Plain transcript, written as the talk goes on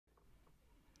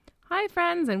Hi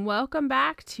friends, and welcome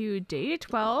back to day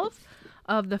 12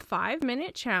 of the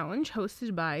 5-minute challenge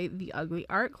hosted by the Ugly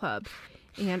Art Club.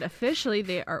 And officially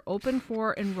they are open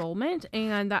for enrollment,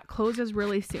 and that closes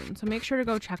really soon, so make sure to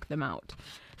go check them out.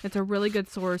 It's a really good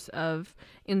source of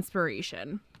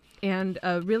inspiration and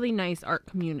a really nice art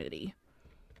community.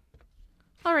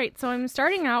 Alright, so I'm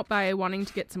starting out by wanting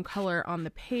to get some color on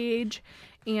the page,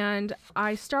 and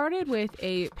I started with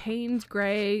a Payne's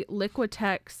Gray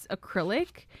Liquitex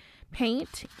acrylic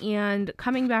paint and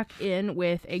coming back in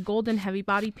with a golden heavy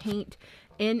body paint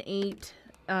N8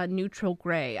 neutral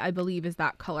gray, I believe is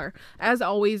that color. As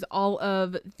always, all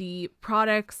of the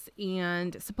products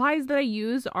and supplies that I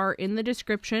use are in the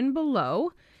description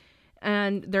below,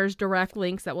 and there's direct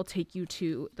links that will take you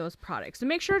to those products. So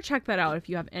make sure to check that out if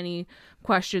you have any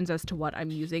questions as to what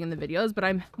I'm using in the videos, but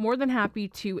I'm more than happy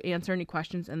to answer any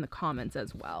questions in the comments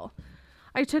as well.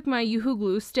 I took my Yoo-Hoo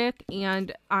glue stick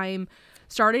and I'm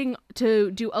starting to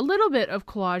do a little bit of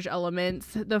collage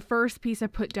elements. The first piece I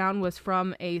put down was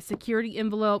from a security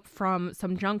envelope from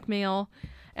some junk mail,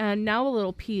 and now a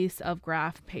little piece of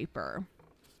graph paper.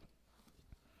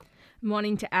 I'm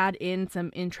wanting to add in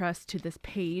some interest to this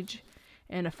page,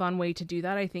 and a fun way to do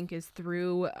that I think is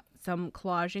through some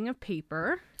collaging of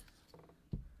paper.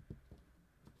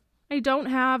 I don't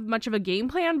have much of a game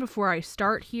plan before I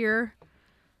start here.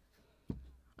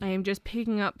 I am just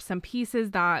picking up some pieces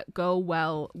that go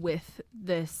well with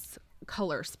this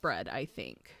color spread, I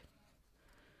think.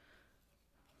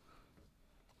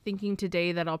 Thinking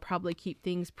today that I'll probably keep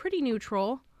things pretty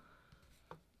neutral.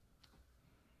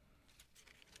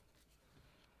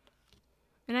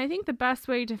 And I think the best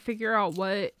way to figure out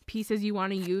what pieces you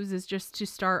want to use is just to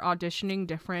start auditioning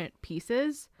different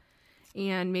pieces.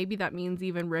 And maybe that means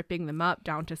even ripping them up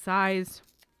down to size.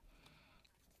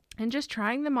 And just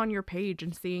trying them on your page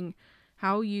and seeing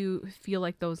how you feel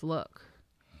like those look.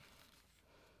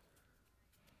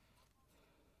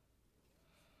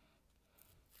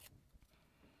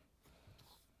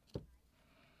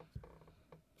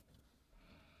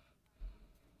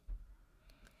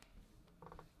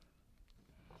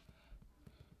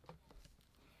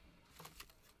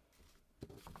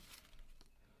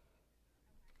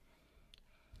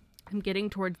 I'm getting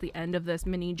towards the end of this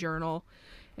mini journal.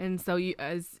 And so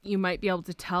as you might be able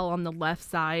to tell on the left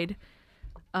side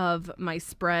of my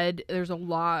spread, there's a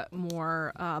lot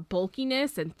more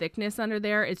bulkiness and thickness under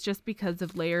there. It's just because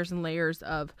of layers and layers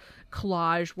of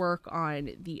collage work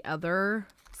on the other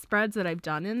spreads that I've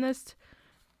done in this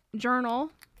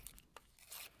journal.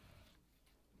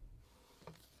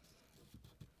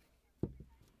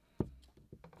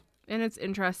 And it's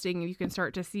interesting, you can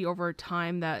start to see over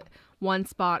time that one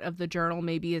spot of the journal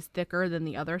maybe is thicker than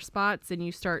the other spots, and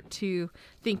you start to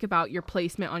think about your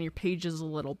placement on your pages a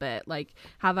little bit. Like,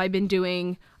 have I been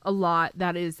doing a lot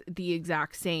that is the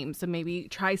exact same? So maybe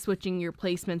try switching your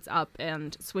placements up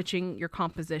and switching your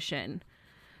composition.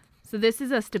 So this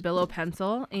is a Stabilo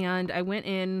pencil, and I went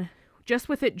in just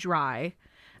with it dry.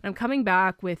 I'm coming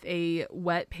back with a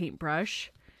wet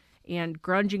paintbrush and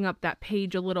grunging up that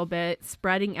page a little bit,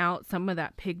 spreading out some of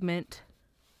that pigment.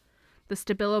 The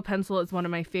Stabilo pencil is one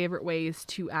of my favorite ways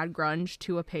to add grunge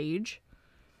to a page.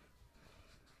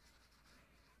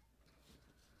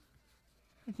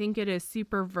 I think it is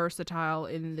super versatile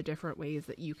in the different ways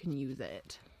that you can use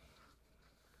it.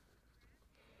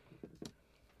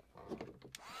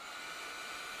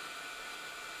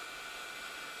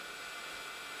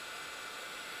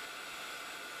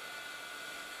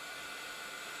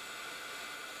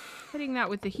 Hitting that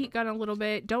with the heat gun a little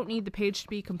bit. Don't need the page to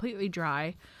be completely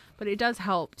dry, but it does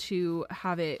help to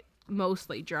have it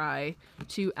mostly dry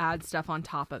to add stuff on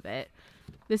top of it.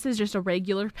 This is just a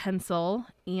regular pencil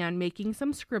and making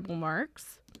some scribble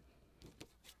marks.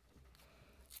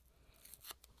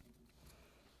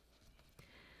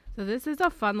 So this is a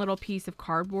fun little piece of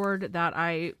cardboard that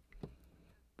I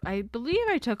believe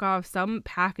I took off some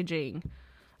packaging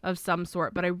of some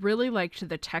sort, but I really liked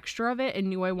the texture of it and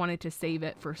knew I wanted to save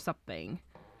it for something.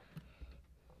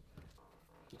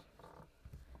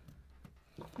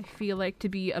 I feel like to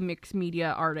be a mixed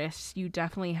media artist, you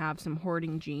definitely have some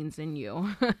hoarding genes in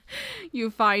you.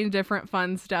 You find different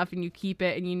fun stuff and you keep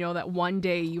it, and you know that one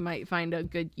day you might find a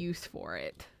good use for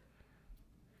it.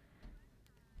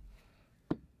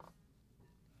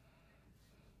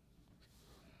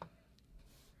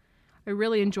 I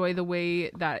really enjoy the way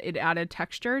that it added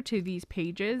texture to these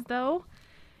pages though,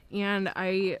 and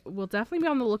I will definitely be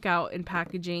on the lookout in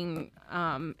packaging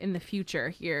in the future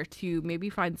here to maybe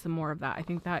find some more of that. I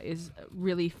think that is a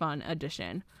really fun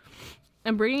addition.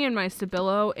 I'm bringing in my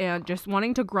Stabilo and just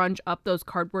wanting to grunge up those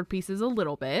cardboard pieces a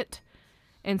little bit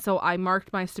And so I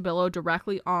marked my Stabilo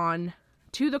directly on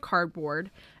to the cardboard,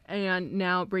 and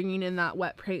now bringing in that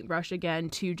wet paintbrush again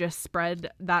to just spread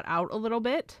that out a little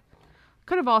bit.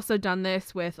 Could have also done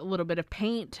this with a little bit of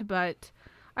paint, but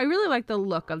I really like the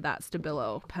look of that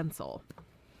Stabilo pencil.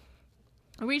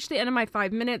 I reached the end of my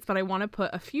 5 minutes, but I want to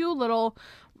put a few little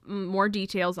more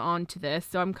details onto this.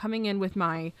 So I'm coming in with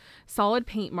my solid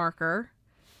paint marker,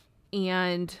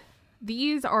 and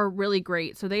these are really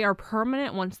great. So they are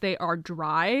permanent once they are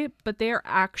dry, but they are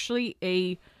actually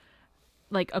a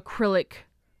like acrylic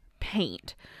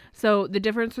paint. So the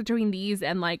difference between these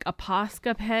and like a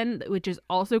Posca pen, which is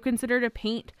also considered a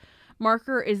paint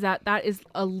marker, is that that is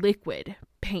a liquid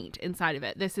paint inside of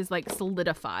it. This is like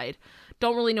solidified.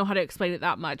 Don't really know how to explain it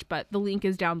that much, but the link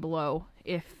is down below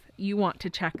if you want to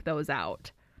check those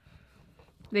out.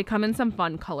 They come in some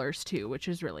fun colors too, which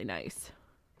is really nice.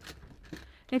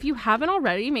 If you haven't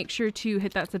already, make sure to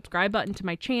hit that subscribe button to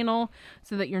my channel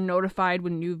so that you're notified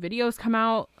when new videos come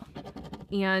out.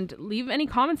 And leave any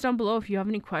comments down below if you have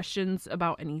any questions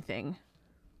about anything.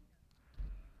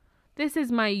 This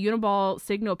is my Uniball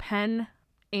Signo pen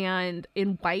and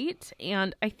in white.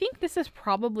 And I think this is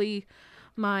probably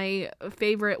my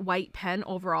favorite white pen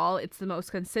overall. It's the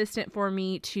most consistent for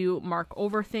me to mark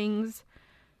over things.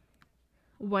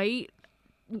 White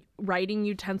writing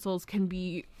utensils can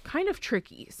be kind of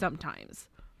tricky sometimes.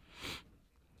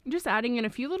 Just adding in a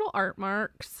few little art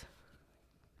marks.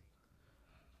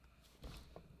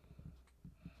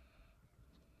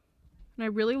 And I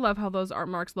really love how those art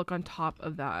marks look on top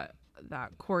of that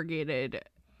corrugated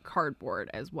cardboard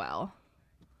as well.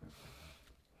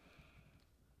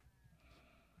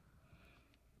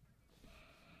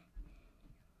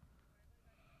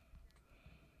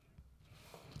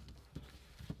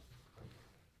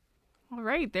 All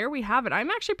right, there we have it.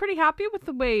 I'm actually pretty happy with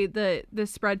the way that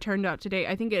this spread turned out today.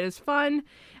 I think it is fun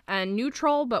and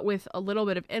neutral, but with a little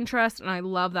bit of interest, and I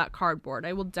love that cardboard.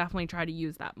 I will definitely try to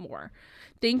use that more.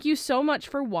 Thank you so much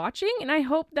for watching, and I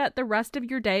hope that the rest of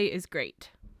your day is great.